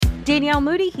Danielle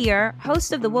Moody here,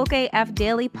 host of the Woke AF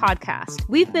Daily podcast.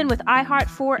 We've been with iHeart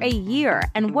for a year,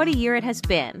 and what a year it has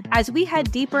been. As we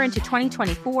head deeper into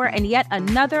 2024 and yet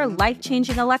another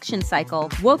life-changing election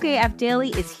cycle, Woke AF Daily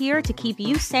is here to keep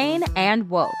you sane and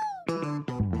woke.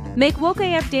 Make Woke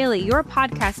AF Daily your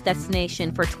podcast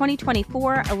destination for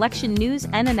 2024 election news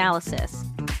and analysis.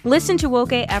 Listen to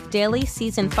Woke AF Daily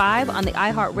Season 5 on the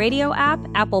iHeartRadio app,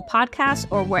 Apple Podcasts,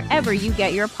 or wherever you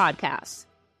get your podcasts.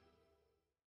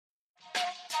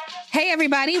 Hey,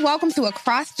 everybody. Welcome to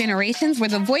Across Generations, where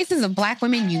the voices of Black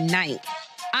women unite.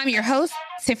 I'm your host,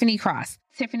 Tiffany Cross.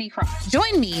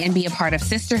 Join me and be a part of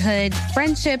sisterhood,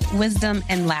 friendship, wisdom,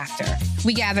 and laughter.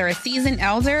 We gather a seasoned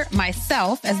elder,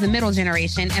 myself as the middle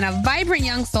generation, and a vibrant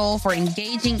young soul for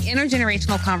engaging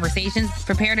intergenerational conversations,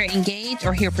 prepare to engage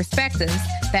or hear perspectives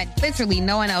that literally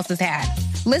no one else has had.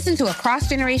 Listen to Across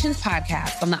Generations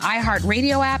podcast on the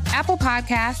iHeartRadio app, Apple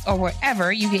Podcasts, or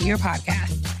wherever you get your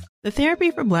podcasts. The Therapy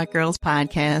for Black Girls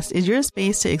podcast is your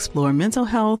space to explore mental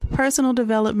health, personal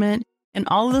development, and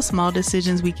all of the small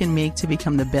decisions we can make to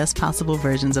become the best possible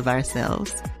versions of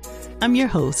ourselves. I'm your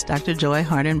host, Dr. Joy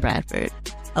Harden Bradford,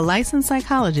 a licensed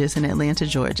psychologist in Atlanta,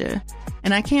 Georgia,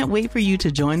 and I can't wait for you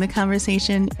to join the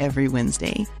conversation every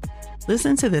Wednesday.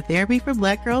 Listen to the Therapy for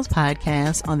Black Girls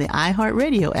podcast on the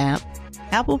iHeartRadio app,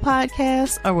 Apple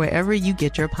Podcasts, or wherever you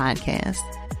get your podcasts.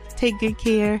 Take good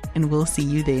care, and we'll see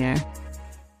you there.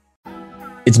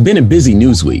 It's been a busy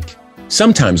news week.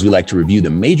 Sometimes we like to review the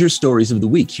major stories of the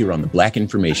week here on the Black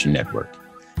Information Network.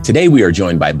 Today, we are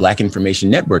joined by Black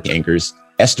Information Network anchors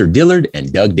Esther Dillard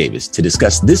and Doug Davis to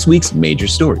discuss this week's major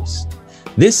stories.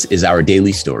 This is our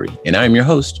daily story, and I'm your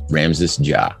host, Ramses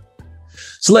Ja.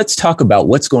 So let's talk about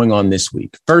what's going on this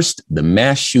week. First, the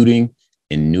mass shooting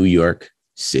in New York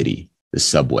City, the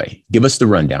subway. Give us the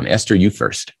rundown. Esther, you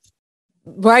first.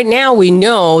 Right now, we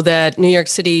know that New York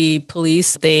City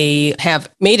police, they have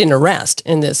made an arrest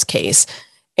in this case,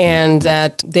 and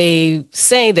that they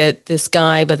say that this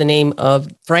guy by the name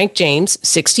of Frank James,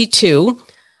 62,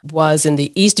 was in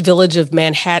the East Village of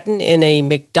Manhattan in a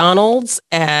McDonald's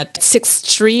at 6th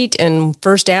Street and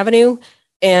First Avenue.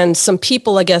 And some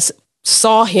people, I guess,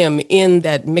 saw him in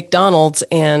that McDonald's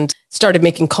and started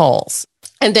making calls.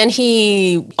 And then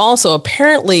he also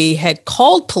apparently had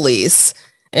called police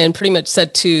and pretty much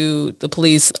said to the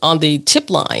police on the tip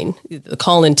line, the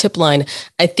call-in tip line,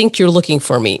 I think you're looking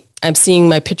for me. I'm seeing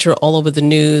my picture all over the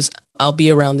news. I'll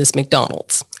be around this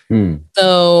McDonald's.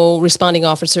 So responding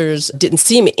officers didn't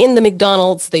see him in the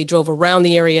McDonald's. They drove around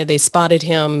the area. They spotted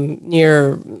him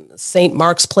near St.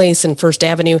 Mark's Place and First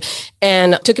Avenue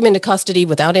and took him into custody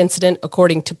without incident,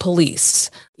 according to police.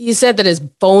 He said that his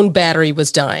phone battery was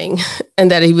dying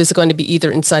and that he was going to be either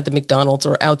inside the McDonald's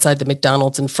or outside the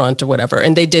McDonald's in front or whatever.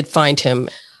 And they did find him.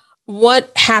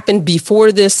 What happened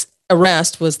before this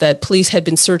arrest was that police had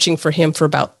been searching for him for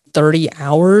about 30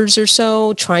 hours or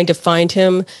so, trying to find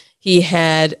him. He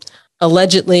had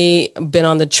allegedly been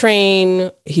on the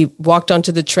train. He walked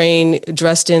onto the train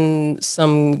dressed in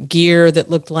some gear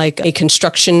that looked like a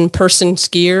construction person's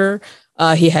gear.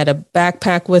 He had a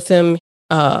backpack with him.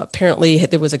 Apparently,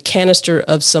 there was a canister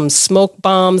of some smoke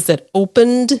bombs that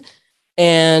opened.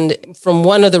 And from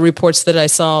one of the reports that I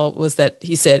saw was that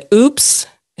he said, oops,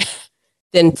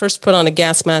 then first put on a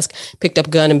gas mask, picked up a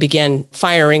gun and began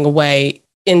firing away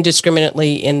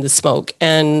indiscriminately in the smoke.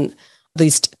 And at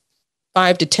least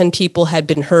 5 to 10 people had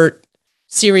been hurt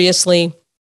seriously,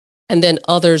 and then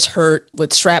others hurt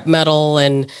with shrapnel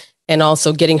and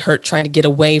also getting hurt trying to get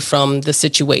away from the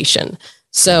situation.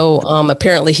 So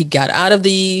apparently he got out of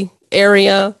the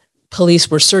area. Police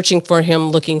were searching for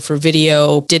him, looking for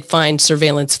video, did find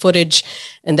surveillance footage,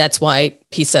 and that's why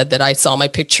he said that I saw my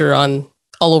picture on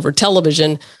all over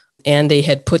television. And they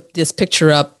had put this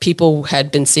picture up. People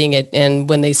had been seeing it, and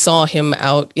when they saw him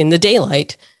out in the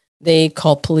daylight, they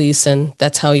called police, and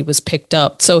that's how he was picked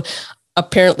up. So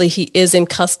apparently he is in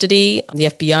custody. The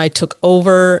FBI took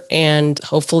over, and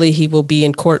hopefully he will be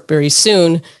in court very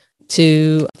soon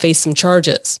to face some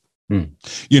charges.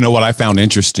 You know, what I found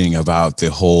interesting about the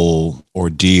whole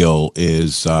ordeal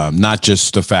is not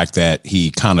just the fact that he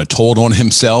kind of told on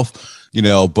himself, you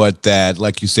know, but that,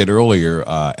 like you said earlier,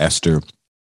 Esther,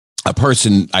 a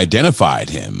person identified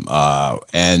him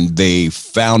and they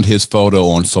found his photo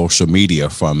on social media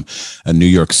from a New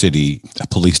York City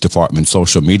Police Department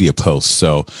social media post.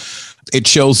 So it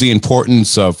shows the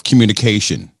importance of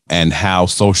communication and how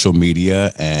social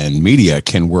media and media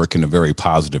can work in a very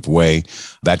positive way.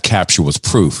 That capture was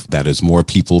proof that as more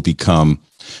people become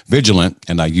vigilant,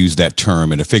 and I use that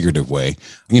term in a figurative way,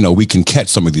 you know, we can catch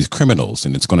some of these criminals,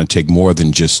 and it's going to take more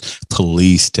than just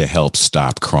police to help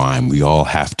stop crime. We all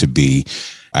have to be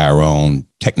our own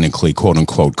technically, quote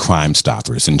unquote, Crime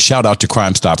Stoppers. And shout out to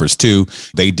Crime Stoppers too.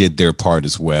 They did their part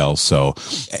as well. So,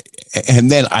 and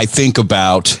then I think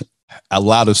about a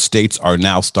lot of states are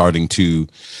now starting to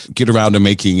get around to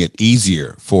making it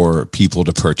easier for people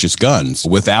to purchase guns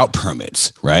without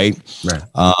permits, right?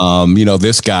 Right.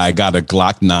 This guy got a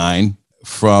Glock 9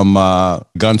 from a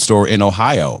gun store in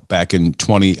Ohio back in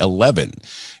 2011.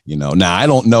 Now I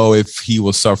don't know if he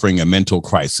was suffering a mental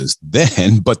crisis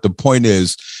then, but the point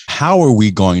is, how are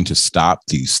we going to stop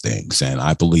these things? And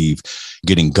I believe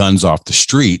getting guns off the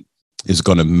street is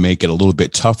going to make it a little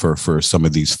bit tougher for some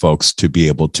of these folks to be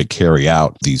able to carry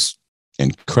out these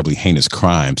incredibly heinous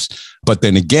crimes. But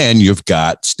then again, you've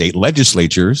got state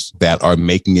legislatures that are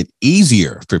making it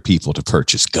easier for people to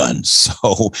purchase guns.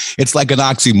 So it's like an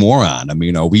oxymoron. I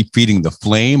mean, are we feeding the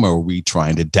flame or are we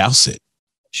trying to douse it?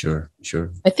 Sure.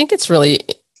 I think it's really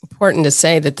important to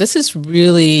say that this is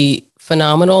really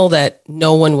phenomenal that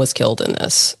no one was killed in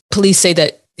this. Police say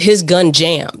that his gun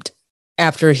jammed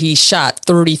after he shot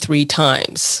 33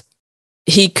 times.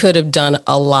 He could have done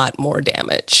a lot more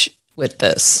damage with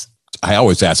this. I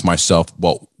always ask myself,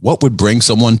 well, what would bring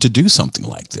someone to do something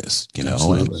like this?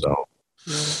 Absolutely.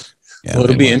 Well,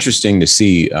 it'll be interesting to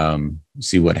see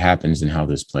what happens and how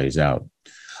this plays out.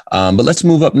 But let's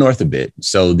move up north a bit.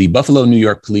 So the Buffalo, New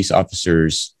York police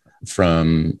officers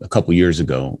from a couple years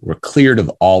ago were cleared of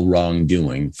all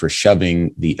wrongdoing for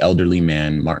shoving the elderly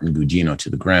man, Martin Gugino, to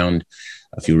the ground.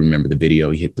 If you remember the video,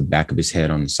 he hit the back of his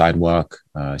head on the sidewalk,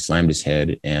 slammed his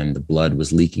head, and the blood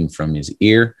was leaking from his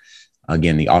ear.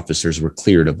 Again, the officers were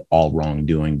cleared of all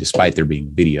wrongdoing, despite there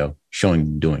being video showing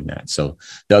them doing that. So,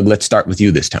 Doug, let's start with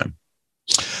you this time.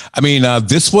 I mean,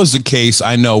 this was the case.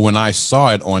 I know when I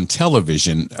saw it on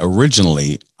television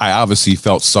originally, I obviously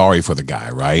felt sorry for the guy,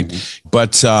 right? Mm-hmm.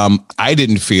 But I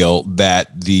didn't feel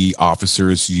that the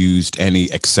officers used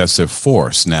any excessive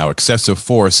force. Now, excessive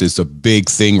force is a big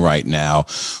thing right now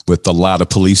with a lot of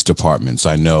police departments.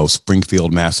 I know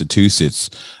Springfield, Massachusetts,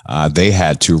 they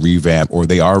had to revamp, or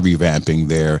they are revamping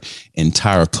their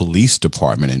entire police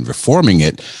department and reforming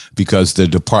it because the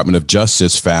Department of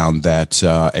Justice found that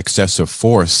excessive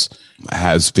force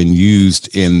has been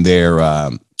used in their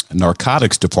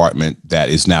narcotics department that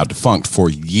is now defunct for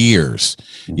years,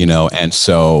 and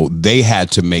so they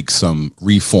had to make some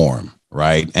reform,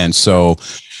 right? And so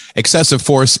excessive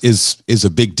force is a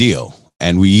big deal.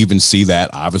 And we even see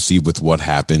that obviously with what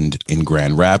happened in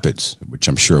Grand Rapids, which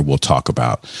I'm sure we'll talk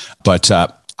about. But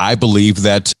I believe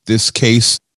that this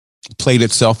case played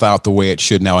itself out the way it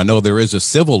should. Now, I know there is a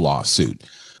civil lawsuit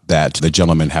that the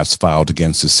gentleman has filed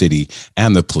against the city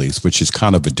and the police, which is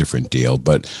kind of a different deal.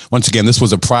 But once again, this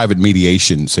was a private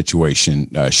mediation situation,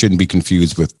 shouldn't be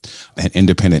confused with an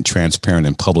independent, transparent,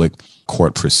 and public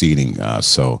court proceeding.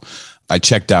 So I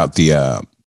checked out the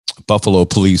Buffalo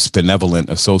Police Benevolent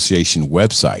Association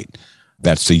website.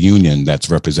 That's the union that's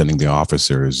representing the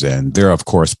officers. And they're, of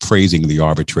course, praising the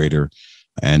arbitrator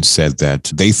and said that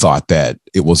they thought that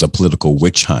it was a political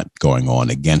witch hunt going on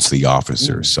against the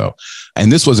officers. So,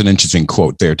 and this was an interesting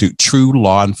quote there too. True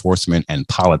law enforcement and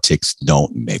politics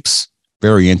don't mix.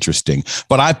 Very interesting.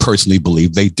 But I personally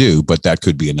believe they do, but that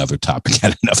could be another topic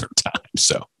at another time.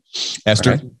 So,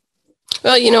 Esther? Right.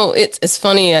 Well, it's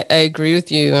funny. I agree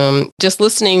with you. Just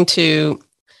listening to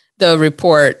the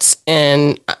reports,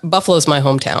 and Buffalo's my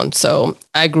hometown, so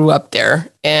I grew up there,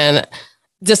 and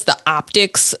just the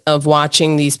optics of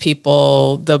watching these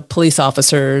people, the police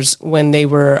officers, when they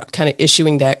were kind of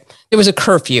issuing that, there was a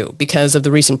curfew because of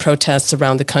the recent protests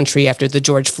around the country after the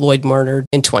George Floyd murder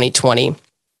in 2020.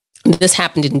 This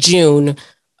happened in June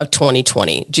of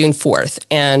 2020, June 4th.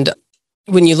 And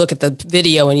when you look at the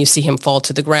video and you see him fall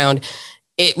to the ground,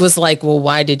 it was like, well,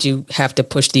 why did you have to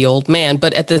push the old man?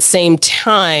 But at the same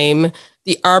time,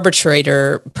 the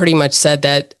arbitrator pretty much said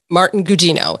that Martin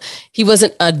Gugino, he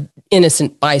wasn't an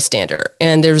innocent bystander,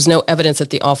 and there's no evidence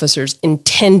that the officers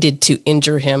intended to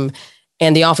injure him.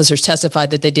 And the officers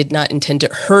testified that they did not intend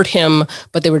to hurt him,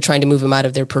 but they were trying to move him out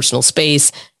of their personal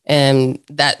space. And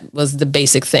that was the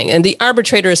basic thing. And the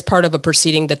arbitrator is part of a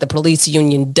proceeding that the police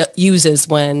union uses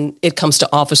when it comes to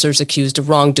officers accused of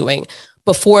wrongdoing.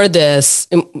 Before this,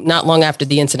 not long after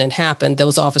the incident happened,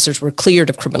 those officers were cleared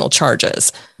of criminal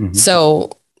charges. Mm-hmm.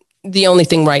 So the only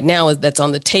thing right now that's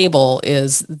on the table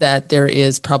is that there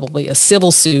is probably a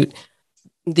civil suit.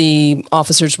 The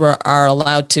officers are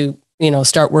allowed to,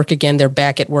 start work again. They're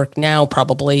back at work now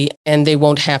probably, and they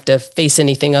won't have to face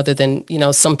anything other than,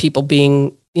 some people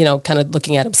being, kind of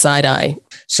looking at them side eye.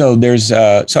 So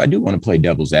so I do want to play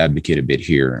devil's advocate a bit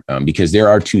here because there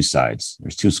are two sides.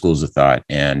 There's two schools of thought,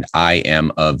 and I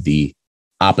am of the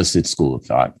opposite school of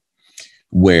thought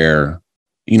where,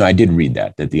 I did read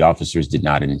that the officers did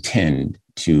not intend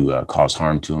to cause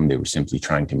harm to him. They were simply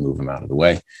trying to move him out of the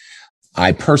way.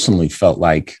 I personally felt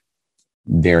like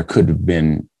there could have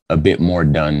been a bit more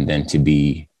done than to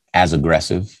be as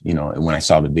aggressive. When I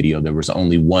saw the video, there was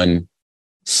only one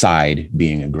side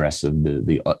being aggressive.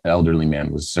 The elderly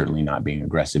man was certainly not being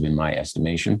aggressive in my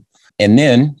estimation. And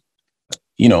then,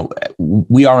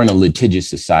 we are in a litigious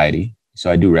society. So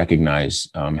I do recognize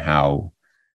how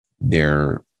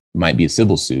there might be a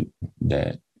civil suit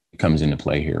that comes into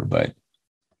play here, but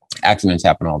accidents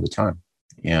happen all the time.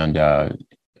 And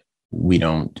we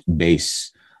don't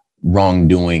base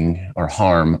wrongdoing or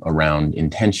harm around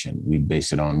intention. We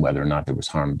base it on whether or not there was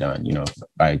harm done. If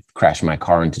I crash my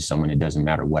car into someone, it doesn't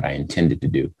matter what I intended to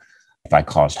do. If I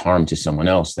caused harm to someone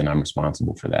else, then I'm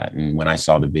responsible for that. And when I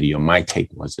saw the video, my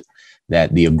take was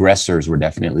that the aggressors were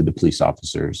definitely the police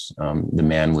officers. The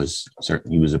man was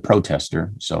he was a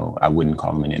protester, so I wouldn't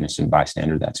call him an innocent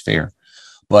bystander. That's fair.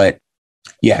 But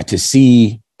yeah, to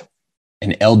see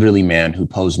an elderly man who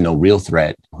posed no real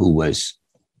threat, who was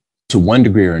to one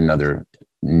degree or another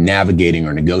navigating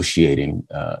or negotiating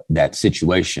that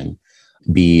situation,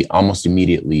 be almost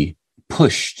immediately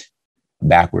pushed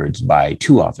backwards by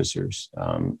two officers.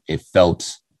 It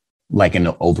felt like an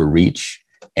overreach.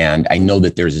 And I know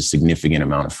that there's a significant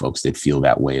amount of folks that feel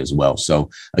that way as well. So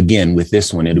again, with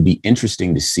this one, it'll be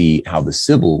interesting to see how the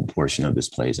civil portion of this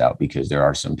plays out, because there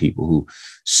are some people who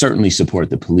certainly support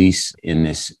the police in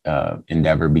this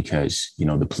endeavor, because,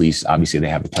 the police, obviously, they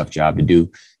have a tough job to do,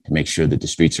 to make sure that the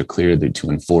streets are clear, to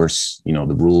enforce,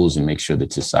 the rules and make sure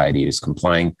that society is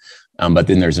complying. But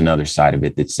then there's another side of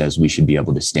it that says we should be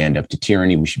able to stand up to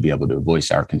tyranny. We should be able to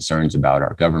voice our concerns about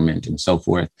our government and so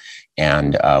forth.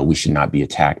 And we should not be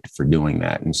attacked for doing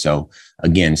that. And so,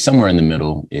 again, somewhere in the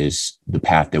middle is the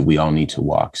path that we all need to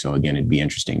walk. So, again, it'd be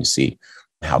interesting to see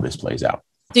how this plays out.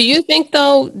 Do you think,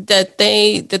 though, that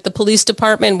the police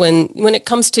department, when it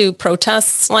comes to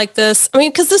protests like this,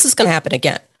 because this is going to happen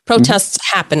again. Protests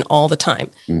happen all the time.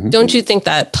 Don't you think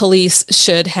that police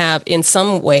should have, in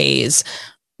some ways,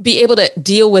 be able to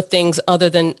deal with things other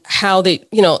than how they,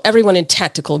 everyone in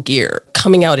tactical gear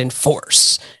coming out in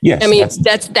force? Yes,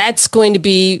 that's going to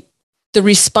be the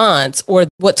response, or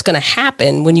what's going to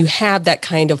happen when you have that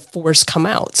kind of force come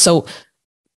out. So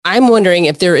I'm wondering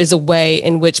if there is a way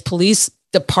in which police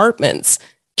departments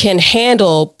can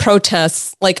handle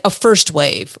protests like a first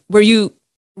wave, where you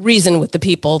reason with the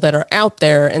people that are out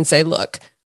there and say, look,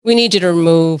 we need you to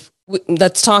remove,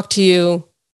 let's talk to you,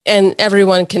 and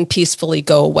everyone can peacefully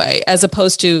go away, as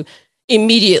opposed to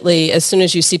immediately, as soon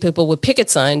as you see people with picket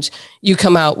signs, you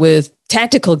come out with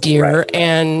tactical gear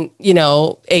and,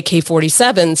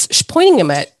 AK-47s pointing them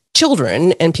at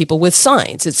children and people with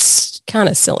signs. It's kind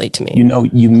of silly to me.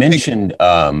 You mentioned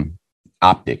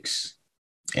optics.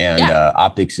 And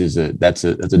optics that's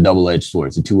a double-edged sword.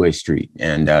 It's a two-way street.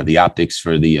 And the optics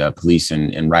for the police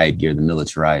and riot gear, the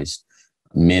militarized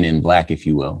men in black, if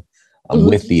you will,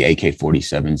 with the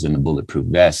AK-47s and the bulletproof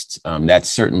vests, that's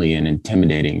certainly an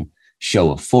intimidating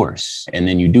show of force. And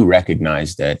then you do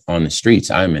recognize that on the streets,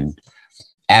 I'm an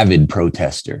avid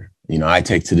protester. I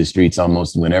take to the streets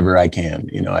almost whenever I can.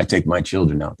 I take my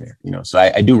children out there. So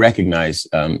I do recognize,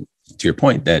 to your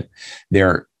point, that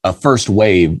a first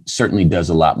wave certainly does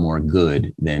a lot more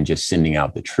good than just sending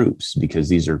out the troops, because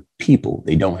these are people.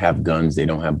 They don't have guns. They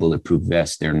don't have bulletproof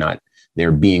vests.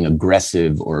 They're being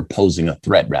aggressive or posing a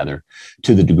threat, rather,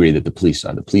 to the degree that the police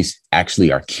are. The police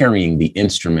actually are carrying the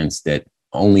instruments that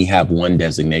only have one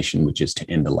designation, which is to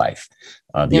end a life.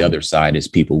 The other side is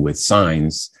people with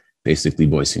signs basically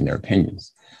voicing their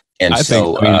opinions. And I'm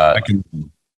sorry?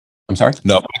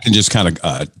 No, I can just kind of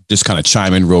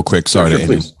chime in real quick. Sorry, sure,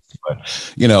 please. But,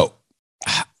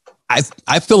 I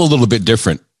feel a little bit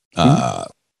different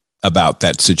about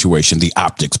that situation, the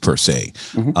optics per se.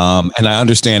 And I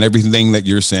understand everything that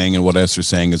you're saying and what Esther's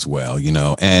saying as well,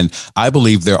 and I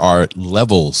believe there are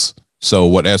levels. So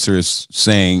what Esther is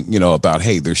saying, about,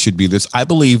 hey, there should be this. I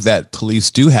believe that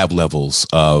police do have levels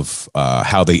of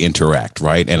how they interact,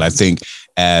 right? And I think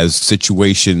as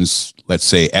situations, let's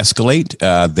say, escalate,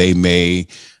 they may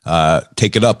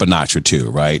take it up a notch or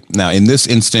two, right? Now, in this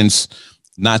instance,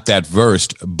 not that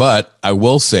versed, but I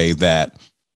will say that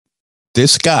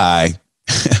this guy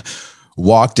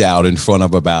walked out in front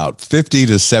of about 50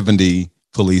 to 70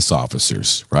 police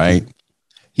officers, right?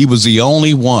 He was the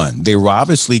only one. They were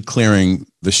obviously clearing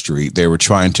the street. They were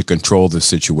trying to control the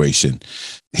situation.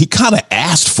 He kind of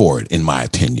asked for it, in my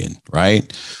opinion,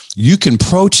 right? You can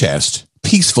protest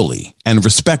peacefully and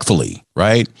respectfully,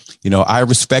 right? I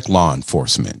respect law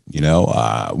enforcement.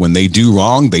 When they do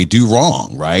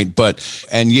wrong, right?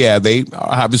 They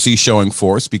are obviously showing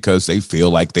force because they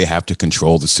feel like they have to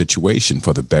control the situation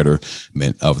for the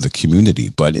betterment of the community.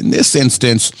 But in this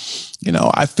instance,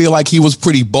 I feel like he was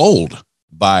pretty bold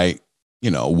by,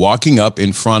 walking up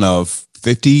in front of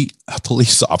 50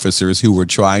 police officers who were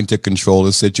trying to control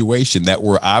the situation, that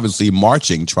were obviously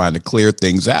marching, trying to clear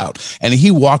things out. And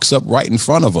he walks up right in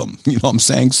front of them. You know what I'm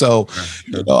saying? So,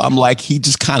 I'm like, he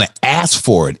just kind of asked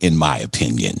for it, in my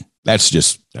opinion. That's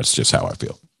just how I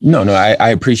feel. No, I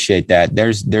appreciate that.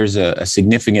 There's a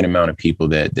significant amount of people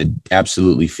that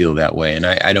absolutely feel that way. And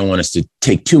I don't want us to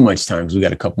take too much time because we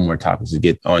got a couple more topics to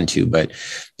get onto. But,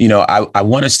 I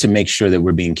want us to make sure that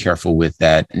we're being careful with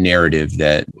that narrative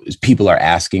that people are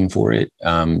asking for it,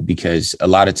 because a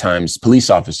lot of times police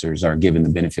officers are given the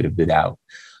benefit of the doubt.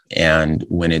 And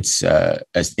when it's an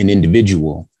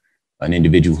individual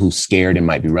who's scared and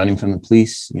might be running from the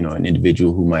police, an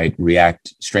individual who might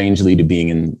react strangely to being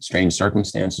in strange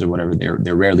circumstances or whatever,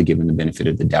 they're rarely given the benefit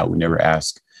of the doubt. We never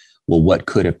ask, well, what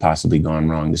could have possibly gone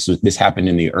wrong? This happened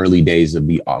in the early days of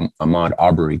the Ahmaud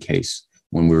Arbery case,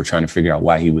 when we were trying to figure out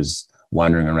why he was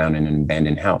wandering around in an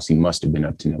abandoned house. He must have been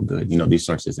up to no good, these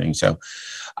sorts of things. So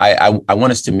I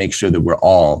want us to make sure that we're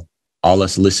all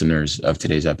us listeners of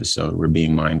today's episode, we're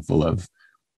being mindful of,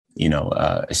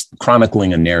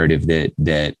 chronicling a narrative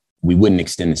that we wouldn't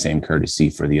extend the same courtesy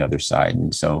for the other side.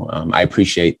 And so I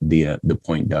appreciate the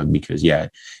point, Doug, because, it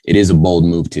is a bold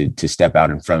move to step out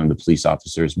in front of the police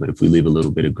officers. But if we leave a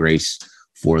little bit of grace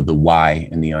for the why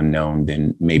and the unknown,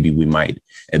 then maybe we might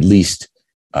at least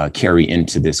carry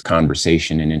into this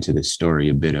conversation and into this story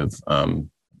a bit of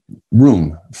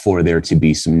room for there to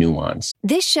be some nuance.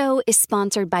 This show is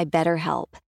sponsored by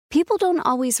BetterHelp. People don't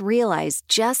always realize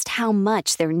just how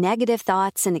much their negative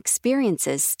thoughts and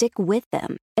experiences stick with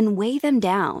them and weigh them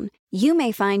down. You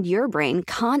may find your brain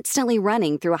constantly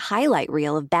running through a highlight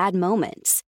reel of bad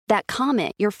moments. That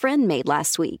comment your friend made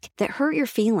last week that hurt your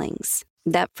feelings.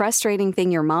 That frustrating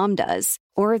thing your mom does.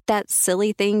 Or that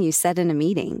silly thing you said in a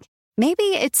meeting. Maybe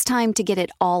it's time to get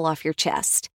it all off your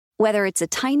chest. Whether it's a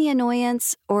tiny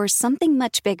annoyance or something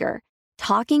much bigger,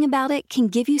 talking about it can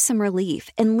give you some relief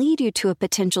and lead you to a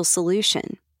potential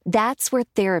solution. That's where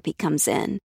therapy comes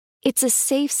in. It's a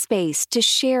safe space to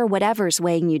share whatever's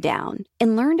weighing you down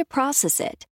and learn to process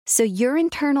it so your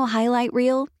internal highlight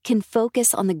reel can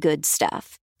focus on the good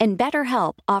stuff. And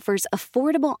BetterHelp offers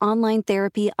affordable online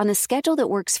therapy on a schedule that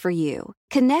works for you.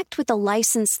 Connect with a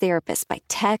licensed therapist by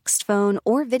text, phone,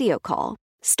 or video call.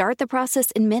 Start the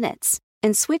process in minutes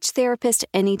and switch therapist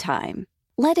anytime.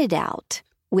 Let it out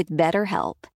with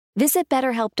BetterHelp. Visit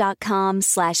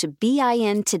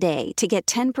BetterHelp.com/BIN today to get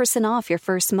 10% off your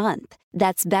first month.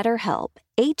 That's BetterHelp,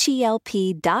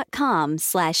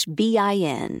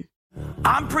 HELP.com/BIN.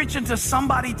 I'm preaching to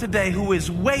somebody today who is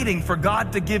waiting for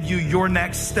God to give you your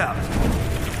next step.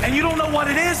 And you don't know what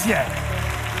it is yet.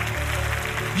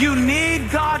 You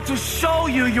need God to show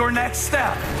you your next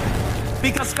step.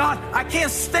 Because God, I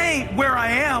can't stay where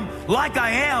I am, like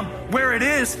I am, where it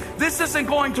is. This isn't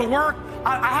going to work.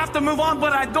 I have to move on,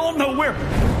 but I don't know where.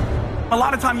 A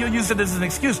lot of time you'll use it as an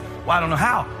excuse. Well, I don't know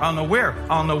how. I don't know where.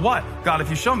 I don't know what. God,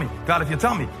 if you show me. God, if you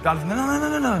tell me. God, if...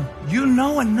 No. You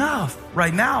know enough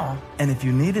right now. And if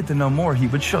you needed to know more, he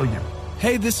would show you.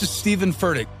 Hey, this is Stephen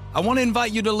Furtick. I want to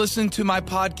invite you to listen to my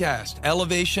podcast,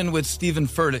 Elevation with Stephen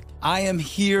Furtick. I am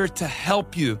here to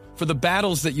help you for the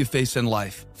battles that you face in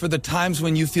life, for the times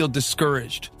when you feel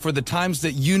discouraged, for the times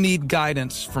that you need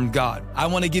guidance from God. I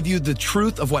want to give you the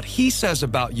truth of what he says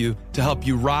about you to help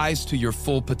you rise to your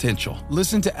full potential.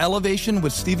 Listen to Elevation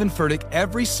with Stephen Furtick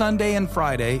every Sunday and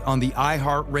Friday on the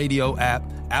iHeartRadio app,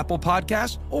 Apple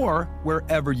Podcasts, or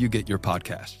wherever you get your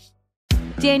podcasts.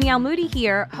 Danielle Moody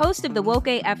here, host of the Woke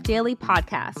AF Daily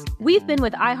podcast. We've been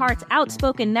with iHeart's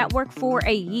Outspoken Network for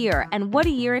a year, and what a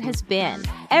year it has been.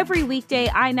 Every weekday,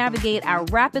 I navigate our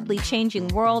rapidly changing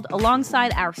world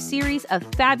alongside our series of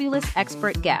fabulous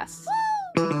expert guests.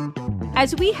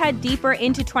 As we head deeper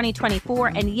into 2024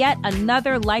 and yet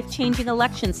another life-changing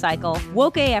election cycle,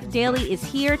 Woke AF Daily is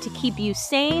here to keep you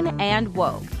sane and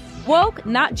woke. Woke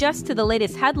not just to the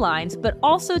latest headlines, but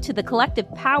also to the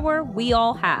collective power we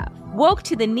all have. Woke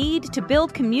to the need to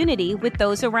build community with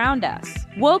those around us.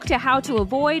 Woke to how to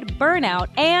avoid burnout,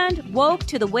 and woke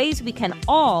to the ways we can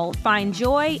all find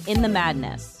joy in the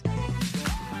madness.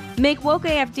 Make Woke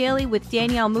AF Daily with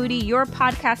Danielle Moody your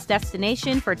podcast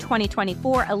destination for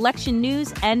 2024 election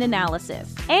news and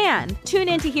analysis. And tune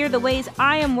in to hear the ways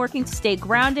I am working to stay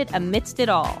grounded amidst it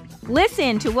all.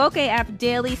 Listen to Woke AF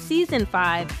Daily Season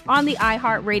 5 on the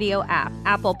iHeartRadio app,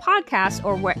 Apple Podcasts,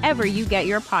 or wherever you get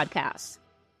your podcasts.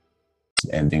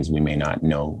 And things we may not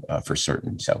know for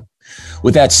certain. So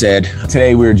with that said,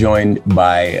 today we're joined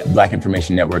by Black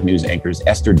Information Network news anchors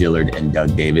Esther Dillard and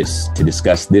Doug Davis to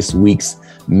discuss this week's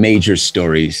major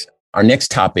stories. Our next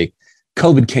topic,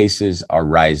 COVID cases are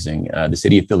rising. The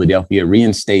city of Philadelphia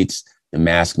reinstates the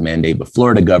mask mandate, but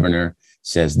Florida governor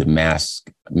says the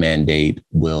mask mandate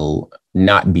will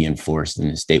not be enforced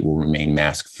and the state will remain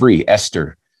mask free.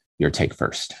 Esther, your take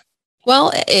first.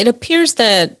 Well, it appears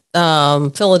that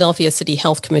Philadelphia City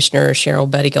Health Commissioner Cheryl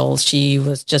Bettigal, she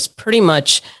was just pretty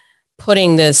much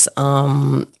putting this,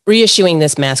 reissuing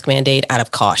this mask mandate out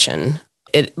of caution.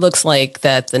 It looks like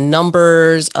that the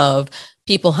numbers of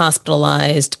people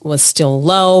hospitalized was still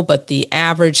low, but the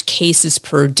average cases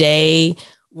per day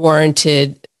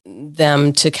warranted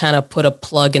them to kind of put a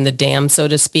plug in the dam, so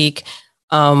to speak.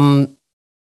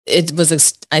 It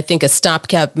was, I think, a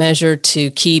stopgap measure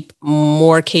to keep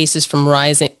more cases from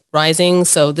rising.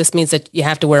 So this means that you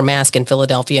have to wear a mask in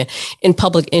Philadelphia in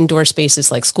public indoor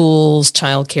spaces like schools,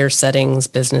 childcare settings,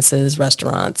 businesses,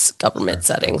 restaurants, government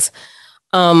settings.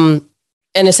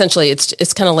 And essentially,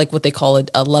 it's kind of like what they call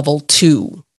a level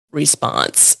 2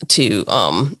 response to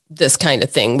this kind of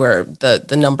thing where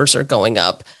the numbers are going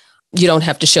up. You don't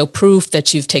have to show proof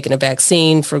that you've taken a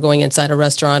vaccine for going inside a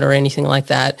restaurant or anything like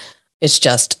that. It's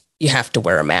just you have to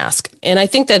wear a mask. And I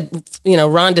think that,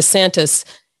 Ron DeSantis,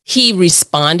 he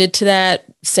responded to that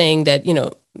saying that,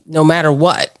 no matter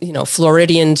what,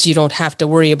 Floridians, you don't have to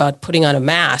worry about putting on a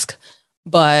mask.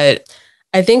 But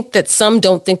I think that some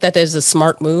don't think that is a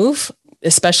smart move,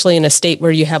 especially in a state where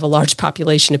you have a large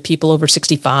population of people over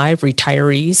 65,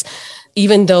 retirees,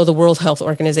 even though the World Health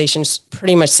Organization is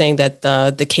pretty much saying that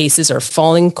the cases are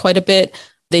falling quite a bit.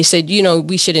 They said,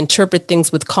 we should interpret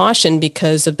things with caution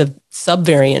because of the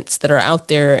subvariants that are out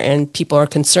there, and people are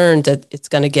concerned that it's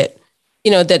going to get,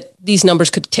 that these numbers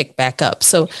could tick back up.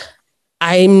 So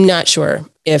I'm not sure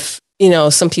if,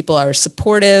 some people are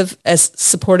supportive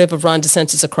of Ron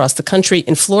DeSantis across the country.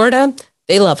 In Florida,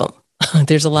 they love him.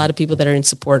 There's a lot of people that are in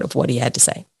support of what he had to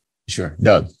say. Sure.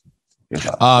 Doug.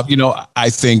 I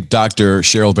think Dr.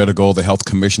 Cheryl Bettigal, the health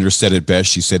commissioner, said it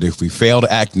best. She said, if we fail to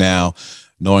act now,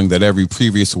 knowing that every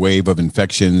previous wave of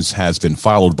infections has been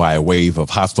followed by a wave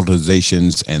of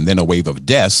hospitalizations and then a wave of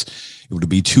deaths, it would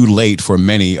be too late for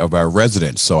many of our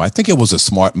residents. So I think it was a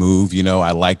smart move.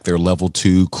 I like their level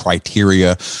 2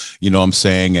 criteria, what I'm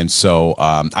saying? And so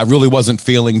I really wasn't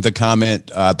feeling the comment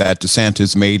that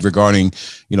DeSantis made regarding,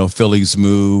 Philly's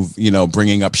move,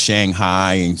 bringing up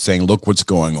Shanghai and saying, look what's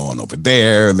going on over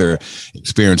there. They're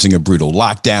experiencing a brutal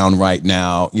lockdown right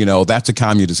now. That's a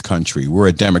communist country. We're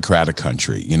a democratic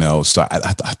country, so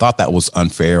I thought that was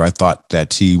unfair. I thought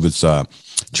that he was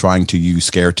trying to use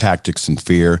scare tactics and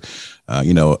fear,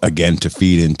 again, to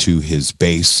feed into his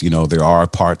base. There are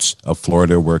parts of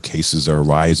Florida where cases are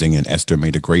rising, and Esther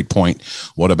made a great point.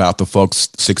 What about the folks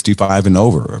 65 and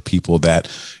over, or people that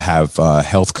have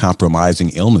health compromising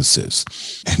illnesses?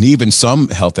 And even some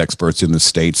health experts in the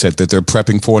state said that they're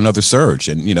prepping for another surge.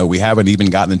 And, we haven't even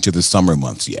gotten into the summer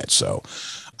months yet. So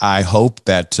I hope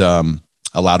that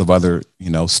a lot of other,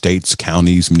 states,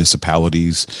 counties,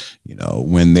 municipalities,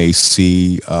 when they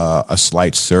see a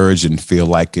slight surge and feel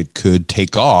like it could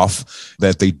take off,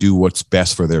 that they do what's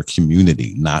best for their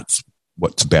community, not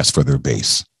what's best for their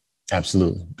base.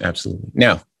 Absolutely. Absolutely.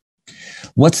 Now,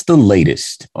 what's the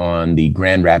latest on the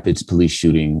Grand Rapids police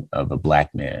shooting of a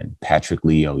Black man, Patrick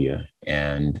Lyoya,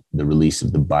 and the release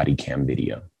of the body cam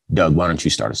video? Doug, why don't you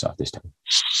start us off this time?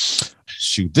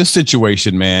 Shoot, this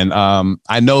situation, man.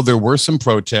 I know there were some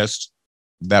protests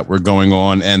that were going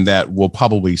on and that will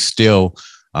probably still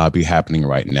be happening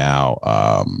right now.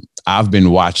 I've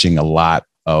been watching a lot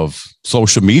of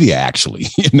social media, actually,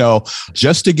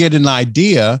 just to get an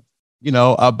idea,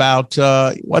 about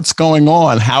what's going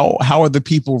on. How are the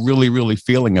people really, really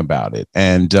feeling about it?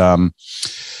 And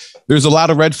there's a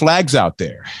lot of red flags out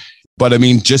there. But I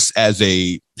mean, just as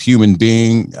a human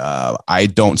being, I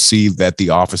don't see that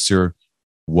the officer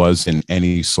was in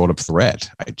any sort of threat.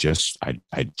 I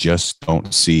just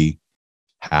don't see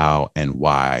how and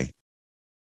why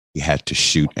he had to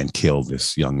shoot and kill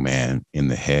this young man in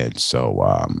the head.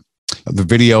 So the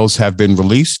videos have been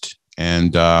released,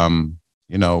 and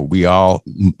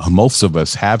most of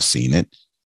us have seen it.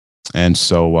 And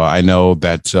so I know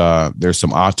that there's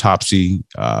some autopsy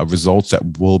results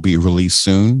that will be released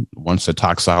soon once the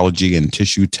toxology and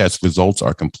tissue test results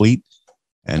are complete.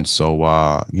 And so,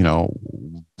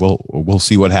 we'll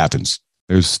see what happens.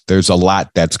 There's a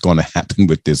lot that's going to happen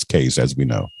with this case, as we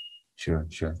know. Sure.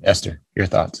 Esther, your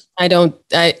thoughts?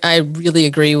 I really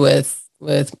agree with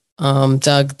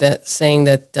Doug that saying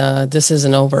that this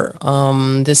isn't over.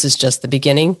 This is just the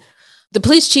beginning. The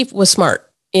police chief was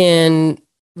smart in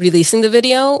releasing the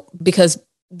video because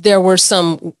there were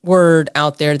some word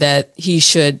out there that he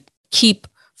should keep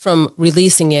from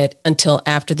releasing it until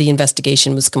after the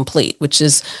investigation was complete, which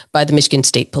is by the Michigan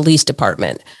State Police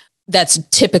Department. That's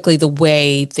typically the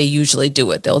way they usually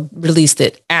do it. They'll release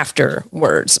it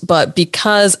afterwards. But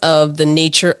because of the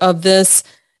nature of this,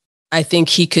 I think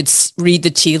he could read the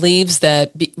tea leaves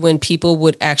that when people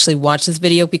would actually watch this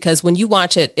video, because when you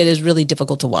watch it, it is really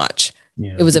difficult to watch.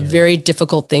 It was a very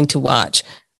difficult thing to watch,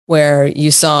 where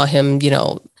you saw him,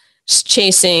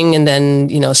 chasing and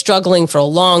then, struggling for a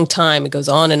long time. It goes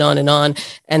on and on and on.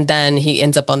 And then he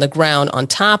ends up on the ground on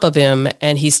top of him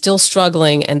and he's still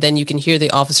struggling. And then you can hear the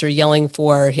officer yelling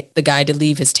for the guy to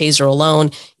leave his taser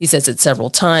alone. He says it several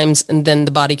times. And then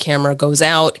the body camera goes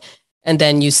out. And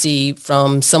then you see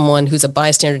from someone who's a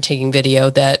bystander taking video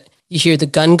that you hear the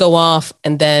gun go off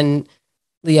and then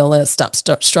Leola stops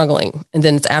struggling. And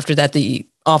then it's after that, the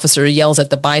officer yells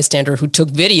at the bystander who took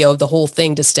video of the whole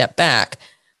thing to step back.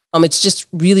 It's just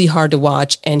really hard to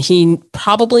watch. And he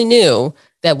probably knew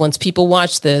that once people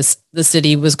watched this, the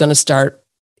city was going to start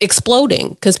exploding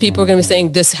because people are going to be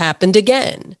saying this happened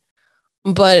again.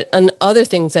 But other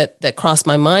things that crossed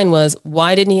my mind was,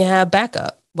 why didn't he have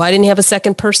backup? Why didn't he have a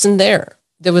second person there?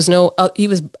 There was no,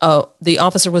 the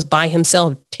officer was by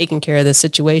himself taking care of the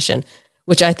situation,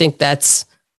 which I think that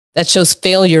shows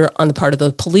failure on the part of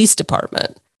the police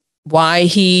department. Why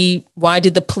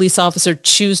did the police officer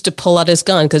choose to pull out his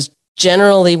gun? Because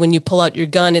generally when you pull out your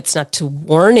gun, it's not to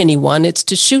warn anyone, it's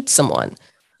to shoot someone.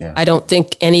 Yeah. I don't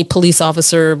think any police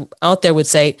officer out there would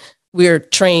say, we're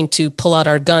trained to pull out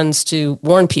our guns to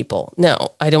warn people.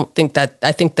 No, I don't think that.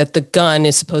 I think that the gun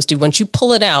is supposed to, once you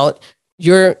pull it out,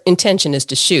 your intention is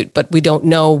to shoot, but we don't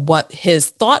know what his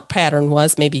thought pattern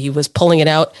was. Maybe he was pulling it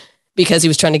out because he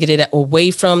was trying to get it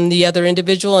away from the other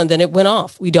individual and then it went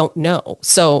off. We don't know.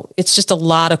 So it's just a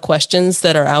lot of questions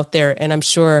that are out there. And I'm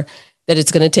sure that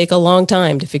it's going to take a long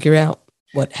time to figure out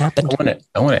what happened.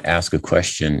 I want to ask a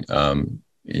question.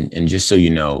 And just so you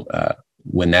know,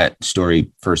 when that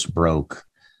story first broke,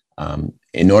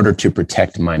 in order to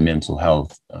protect my mental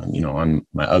health, on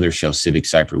my other show, Civic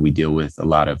Cypher, we deal with a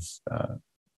lot of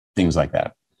things like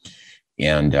that.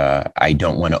 And I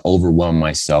don't want to overwhelm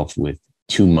myself with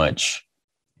too much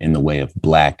in the way of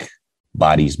Black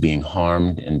bodies being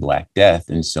harmed and Black death.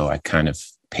 And so I kind of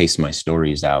pace my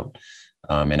stories out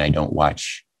and I don't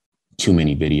watch too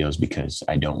many videos because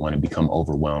I don't want to become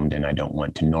overwhelmed and I don't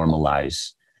want to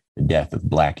normalize the death of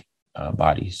Black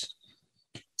bodies.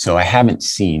 So I haven't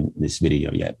seen this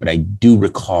video yet, but I do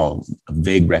recall a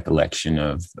vague recollection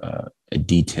of a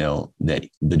detail that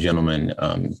the gentleman,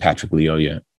 Patrick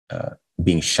Lyoya,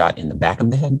 being shot in the back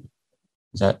of the head.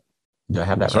 Do I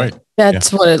have that right?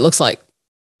 That's what it looks like.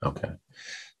 Okay.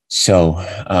 So,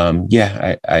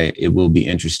 it will be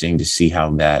interesting to see how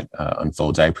that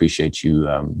unfolds. I appreciate you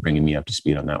bringing me up to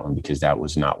speed on that one because that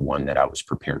was not one that I was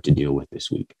prepared to deal with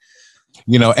this week.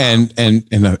 And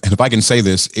if I can say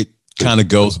this, it kind of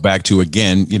goes back to,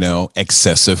 again,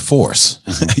 excessive force,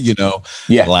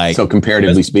 Yeah. Like, so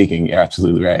comparatively speaking, you're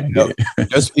absolutely right.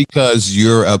 Just because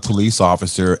you're a police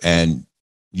officer and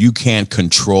you can't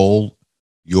control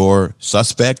your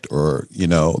suspect or,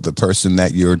 the person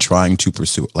that you're trying to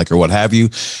pursue, or what have you,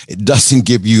 it doesn't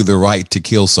give you the right to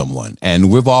kill someone.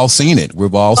 And we've all seen it.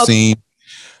 We've all seen,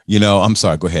 I'm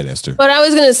sorry, go ahead, Esther. But I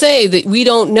was going to say that we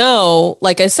don't know,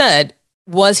 like I said,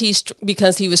 was he,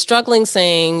 because he was struggling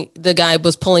saying the guy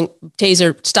was pulling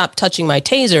taser, stop touching my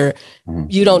taser. Mm-hmm.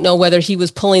 You don't know whether he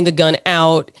was pulling the gun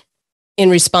out in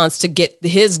response to get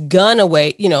his gun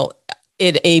away,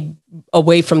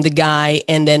 away from the guy,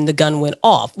 and then the gun went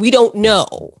off. We don't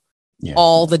know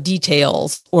all the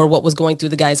details or what was going through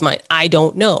the guy's mind. I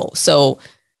don't know. So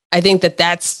I think that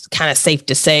that's kind of safe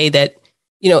to say that,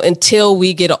 until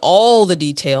we get all the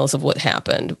details of what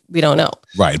happened, we don't know.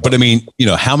 Right. But I mean,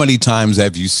 how many times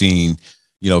have you seen,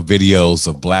 videos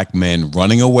of Black men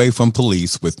running away from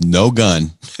police with no gun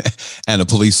and a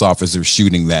police officer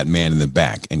shooting that man in the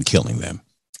back and killing them?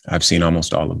 I've seen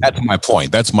almost all of them. That's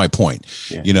my point.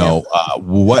 Yeah.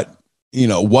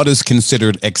 What is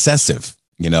considered excessive?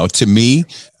 To me,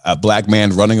 a Black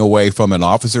man running away from an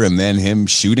officer and then him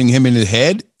shooting him in the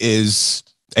head is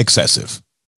excessive.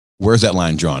 Where's that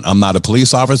line drawn? I'm not a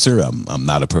police officer. I'm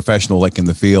not a professional like in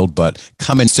the field, but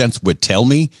common sense would tell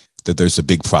me that there's a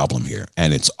big problem here,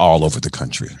 and it's all over the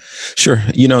country. Sure.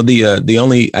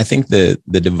 I think the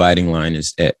dividing line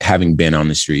is having been on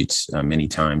the streets many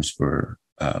times for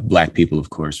Black people, of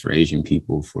course, for Asian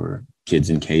people, for kids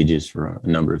in cages, for a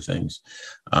number of things,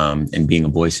 and being a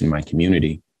voice in my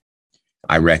community.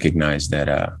 I recognize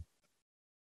that,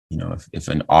 if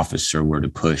an officer were to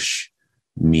push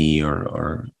me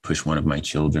or push one of my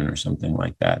children or something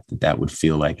like that, that would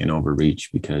feel like an overreach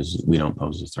because we don't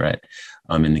pose a threat.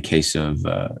 In the case of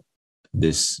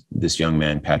this young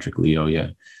man, Patrick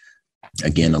Lyoya,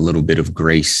 again, a little bit of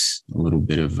grace, a little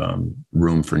bit of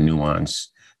room for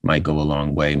nuance might go a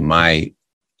long way. My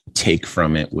take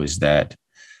from it was that,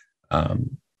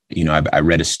 I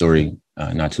read a story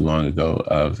not too long ago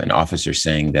of an officer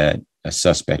saying that a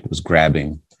suspect was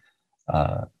grabbing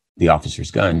the officer's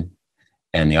gun,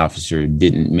 and the officer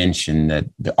didn't mention that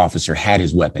the officer had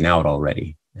his weapon out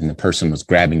already, and the person was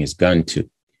grabbing his gun to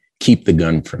keep the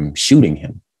gun from shooting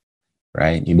him,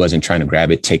 right? He wasn't trying to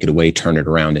grab it, take it away, turn it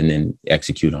around, and then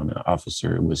execute on the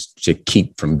officer. It was to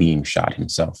keep from being shot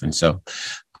himself. And so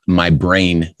my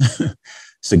brain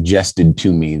suggested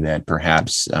to me that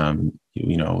perhaps,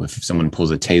 if someone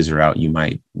pulls a taser out, you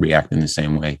might react in the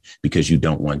same way because you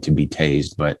don't want to be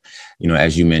tased. But,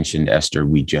 as you mentioned, Esther,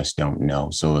 we just don't know.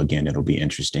 So again, it'll be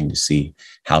interesting to see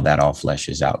how that all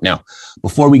fleshes out. Now,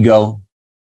 before we go,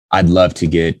 I'd love to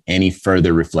get any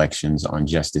further reflections on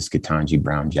Justice Ketanji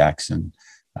Brown Jackson.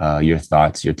 Your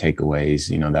thoughts, your takeaways.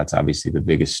 That's obviously the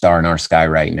biggest star in our sky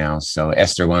right now. So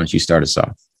Esther, why don't you start us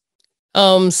off?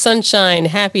 Sunshine,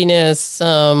 happiness,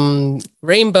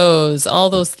 rainbows, all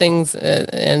those things,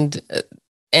 and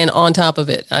on top of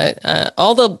it,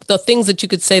 all the things that you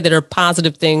could say that are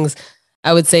positive things,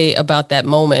 I would say about that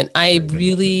moment. I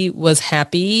really was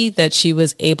happy that she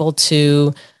was able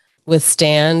to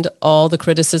withstand all the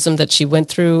criticism that she went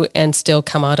through and still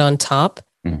come out on top.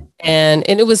 And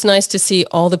it was nice to see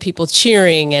all the people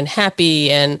cheering and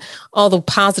happy and all the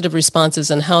positive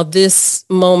responses, and how this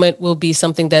moment will be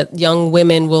something that young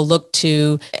women will look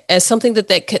to as something that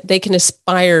they can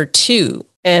aspire to.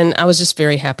 And I was just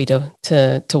very happy to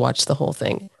watch the whole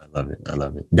thing. I love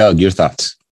it. Doug, your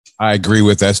thoughts? I agree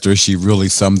with Esther. She really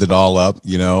summed it all up.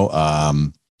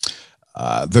 The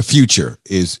future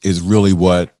is really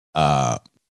what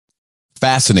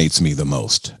fascinates me the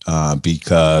most,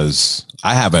 because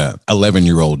I have a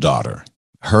 11-year-old daughter.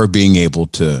 Her being able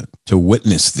to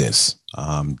witness this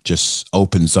just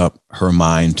opens up her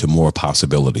mind to more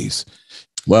possibilities.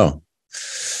 Well,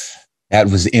 that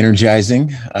was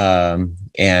energizing.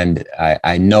 And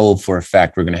I know for a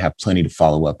fact we're going to have plenty to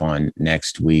follow up on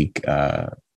next week,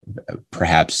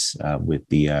 perhaps with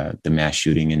the mass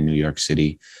shooting in New York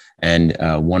City and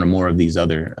one or more of these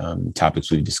other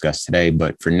topics we've discussed today.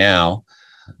 But for now,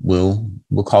 we'll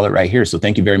call it right here. So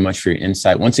thank you very much for your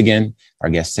insight. Once again, our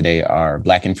guests today are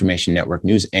Black Information Network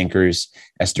news anchors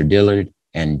Esther Dillard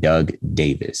and Doug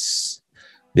Davis.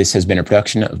 This has been a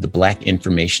production of the Black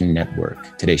Information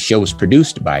Network. Today's show was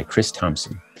produced by Chris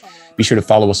Thompson. Be sure to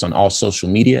follow us on all social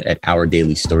media at Our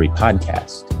Daily Story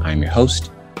Podcast. I'm your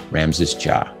host, Ramses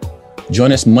Jah.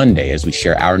 Join us Monday as we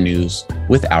share our news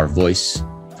with our voice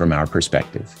from our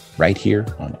perspective, right here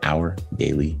on Our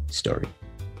Daily Story.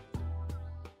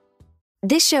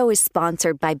 This show is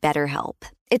sponsored by BetterHelp.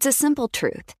 It's a simple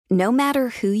truth. No matter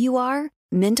who you are,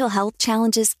 mental health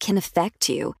challenges can affect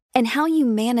you, and how you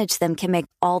manage them can make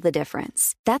all the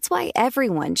difference. That's why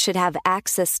everyone should have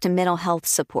access to mental health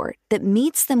support that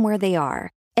meets them where they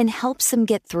are and helps them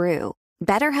get through.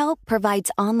 BetterHelp provides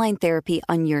online therapy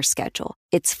on your schedule.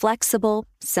 It's flexible,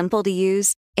 simple to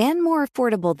use, and more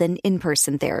affordable than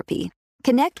in-person therapy.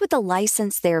 Connect with a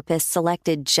licensed therapist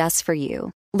selected just for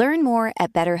you. Learn more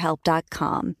at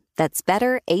BetterHelp.com. That's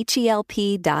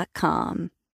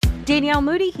BetterHelp.com. Danielle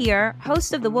Moody here,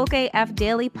 host of the Woke AF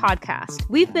Daily podcast.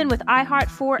 We've been with iHeart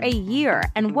for a year,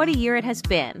 and what a year it has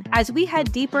been. As we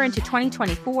head deeper into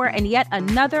 2024 and yet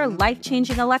another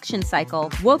life-changing election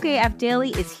cycle, Woke AF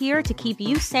Daily is here to keep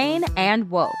you sane and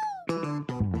woke.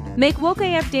 Make Woke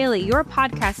AF Daily your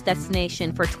podcast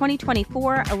destination for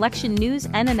 2024 election news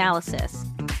and analysis.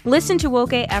 Listen to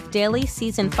Woke AF Daily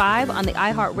Season 5 on the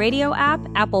iHeartRadio app,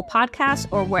 Apple Podcasts,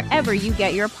 or wherever you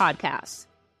get your podcasts.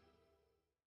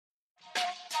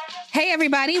 Hey,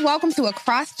 everybody. Welcome to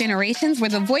Across Generations, where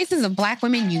the voices of Black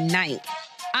women unite.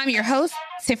 I'm your host,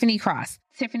 Tiffany Cross.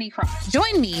 Tiffany Cross.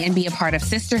 Join me and be a part of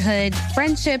sisterhood,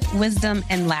 friendship, wisdom,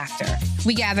 and laughter.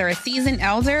 We gather a seasoned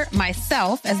elder,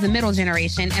 myself as the middle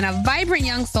generation, and a vibrant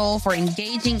young soul for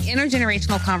engaging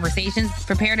intergenerational conversations.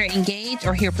 Prepare to engage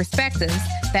or hear perspectives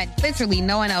that literally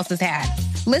no one else has had.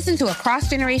 Listen to Across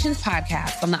Generations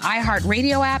podcast on the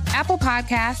iHeartRadio app, Apple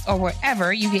Podcasts, or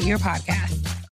wherever you get your podcasts.